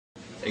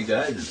Hey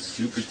guys, it's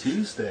Super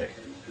Tuesday.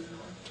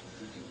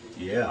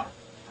 Yeah.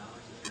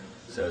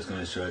 So I was going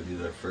to show you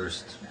the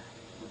first,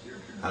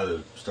 how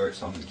to start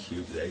solving the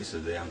cube today. So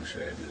today I'm going to show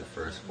you how to do the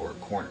first 4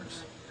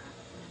 corners.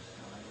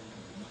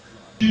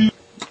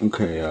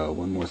 Okay,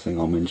 one more thing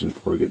I'll mention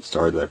before we get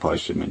started that I probably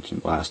should have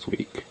mentioned last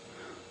week.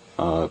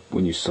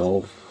 When you're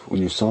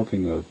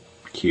solving a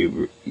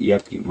cube, you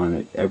have to keep in mind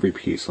that every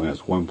piece only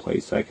has one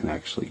place that can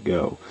actually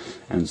go,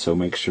 and so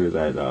make sure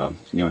that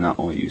not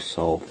only you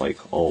solve like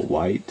all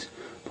white,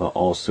 but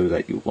also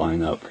that you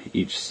line up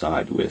each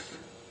side with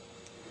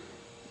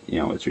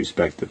its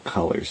respective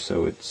colors,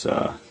 so its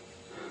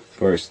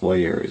first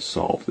layer is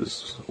solved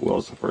as well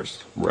as the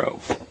first row.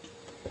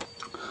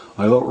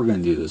 What we're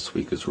going to do this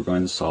week is we're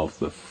going to solve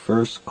the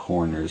first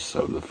corners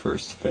of the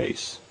first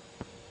face,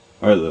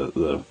 or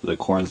the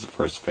corners of the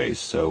first face.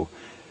 So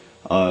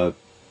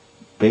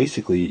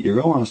basically you're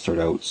going to want to start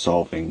out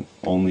solving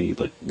only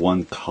like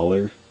one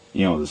color,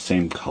 the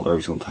same color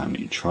every single time that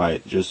you try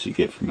it, just so you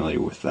get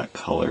familiar with that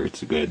color.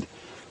 It's a good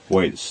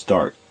way to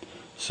start.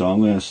 So I'm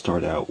going to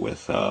start out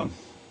with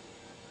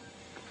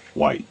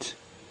white,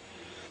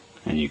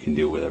 and you can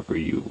do whatever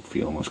you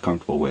feel most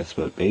comfortable with,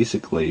 but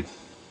basically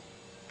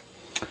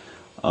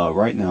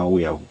right now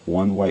we have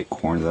one white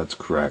corner. That's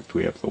correct.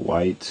 We have the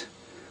white,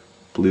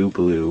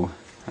 blue,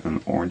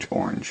 and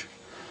orange.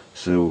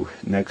 So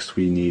next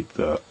we need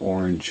the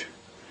orange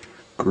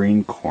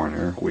green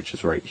corner, which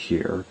is right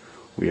here.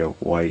 We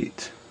have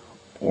white,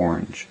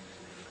 orange,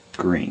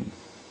 green.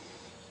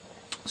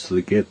 So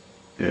to get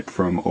it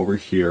from over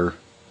here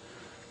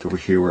to over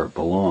here where it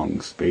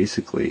belongs,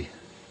 basically,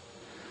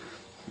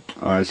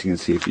 as you can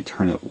see, if you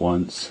turn it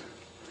once,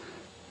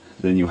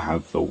 then you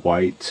have the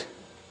white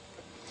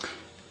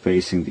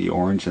facing the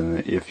orange, and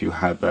if you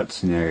have that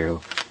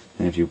scenario,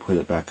 and if you put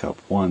it back up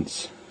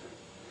once,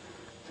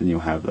 then you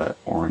have that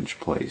orange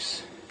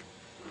place.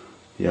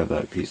 You have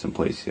that piece in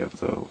place. You have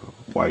the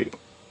white,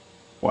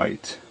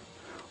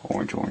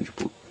 orange,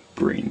 blue,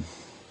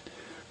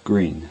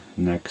 green.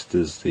 Next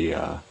is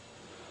the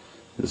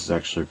this is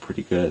actually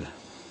pretty good.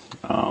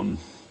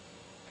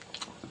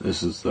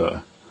 This is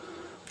the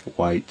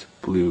white,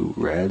 blue,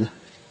 red,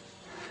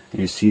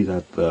 and you see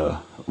that the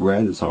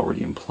red is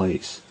already in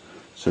place.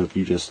 So if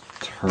you just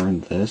turn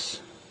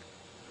this,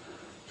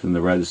 then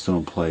the red is still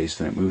in place,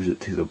 and it moves it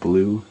to the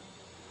blue,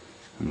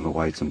 and the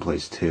white's in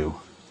place too.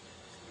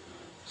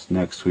 So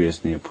next we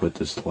just need to put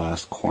this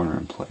last corner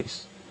in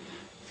place,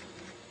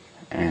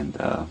 and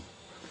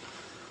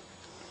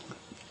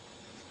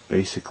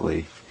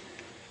basically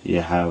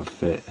you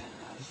have it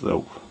the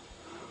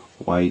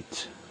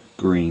white,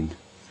 green,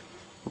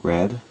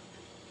 red,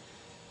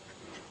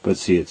 but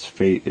see it's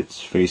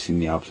facing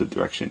the opposite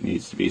direction it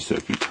needs to be. So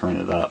if you turn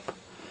it up,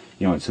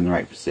 it's in the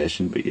right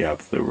position, but you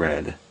have the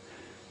red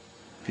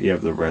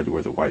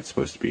where the white's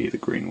supposed to be, the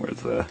green where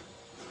the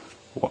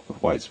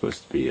white's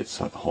supposed to be.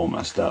 It's all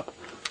messed up.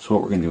 So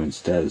what we're going to do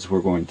instead is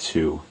we're going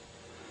to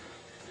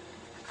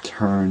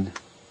turn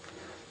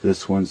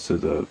this one,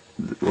 so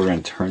we're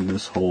going to turn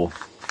this whole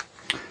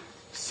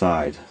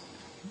side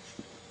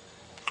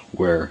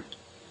where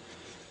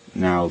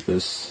now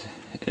this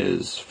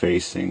is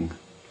facing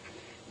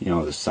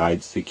the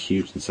sides of the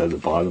cubes instead of the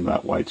bottom.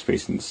 That white's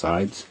facing the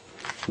sides,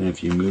 and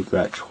if you move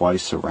that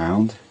twice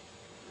around,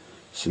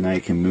 so now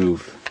you can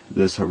move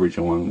this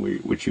original one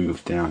which you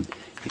moved down,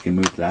 you can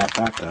move that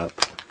back up.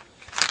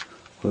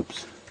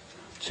 Whoops.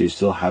 So you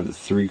still have the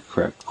 3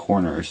 correct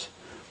corners.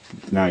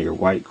 Now your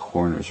white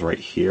corner is right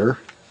here,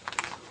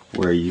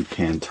 where you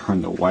can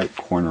turn the white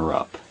corner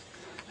up.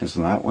 And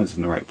so that one's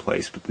in the right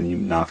place, but then you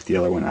knock the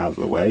other one out of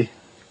the way.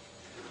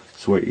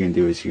 So what you're going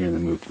to do is you're going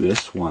to move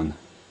this one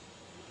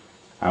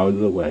out of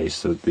the way,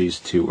 so these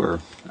two are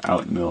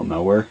out in the middle of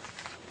nowhere.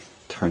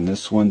 Turn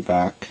this one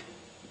back,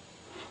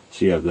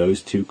 so you have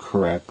those 2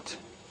 correct,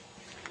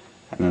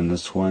 and then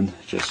this one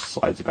just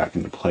slides back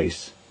into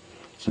place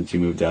since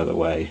you moved out of the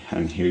way,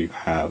 and here you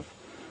have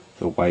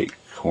the white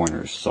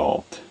corners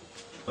solved.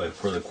 But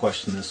for the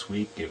question this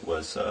week, it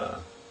was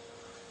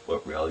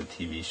what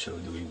reality TV show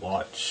do we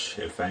watch,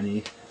 if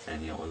any,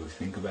 and what do we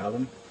think about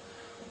them?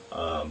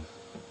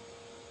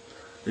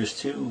 There's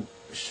 2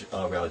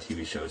 reality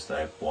TV shows that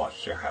I've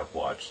watched or have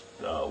watched.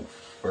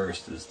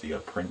 First is The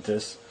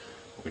Apprentice,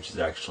 which is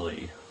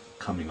actually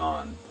coming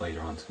on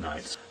later on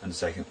tonight, and the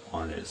second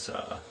one is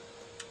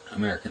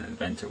American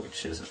Inventor,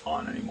 which isn't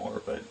on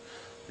anymore, but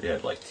they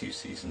had like 2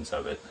 seasons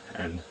of it,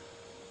 and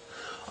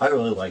I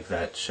really like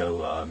that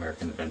show,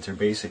 American Inventor.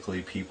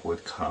 Basically, people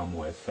would come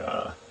with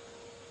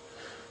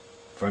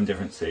from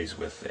different cities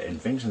with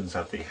inventions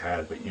that they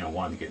had, but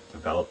wanted to get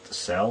developed to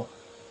sell.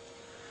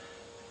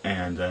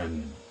 And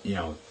then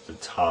the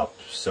top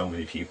so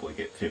many people would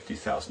get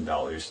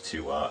 $50,000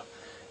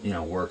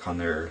 to work on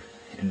their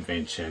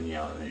invention.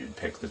 And they'd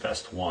pick the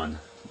best one.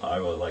 I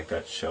really like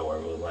that show. I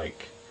really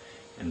like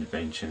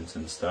inventions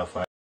and stuff.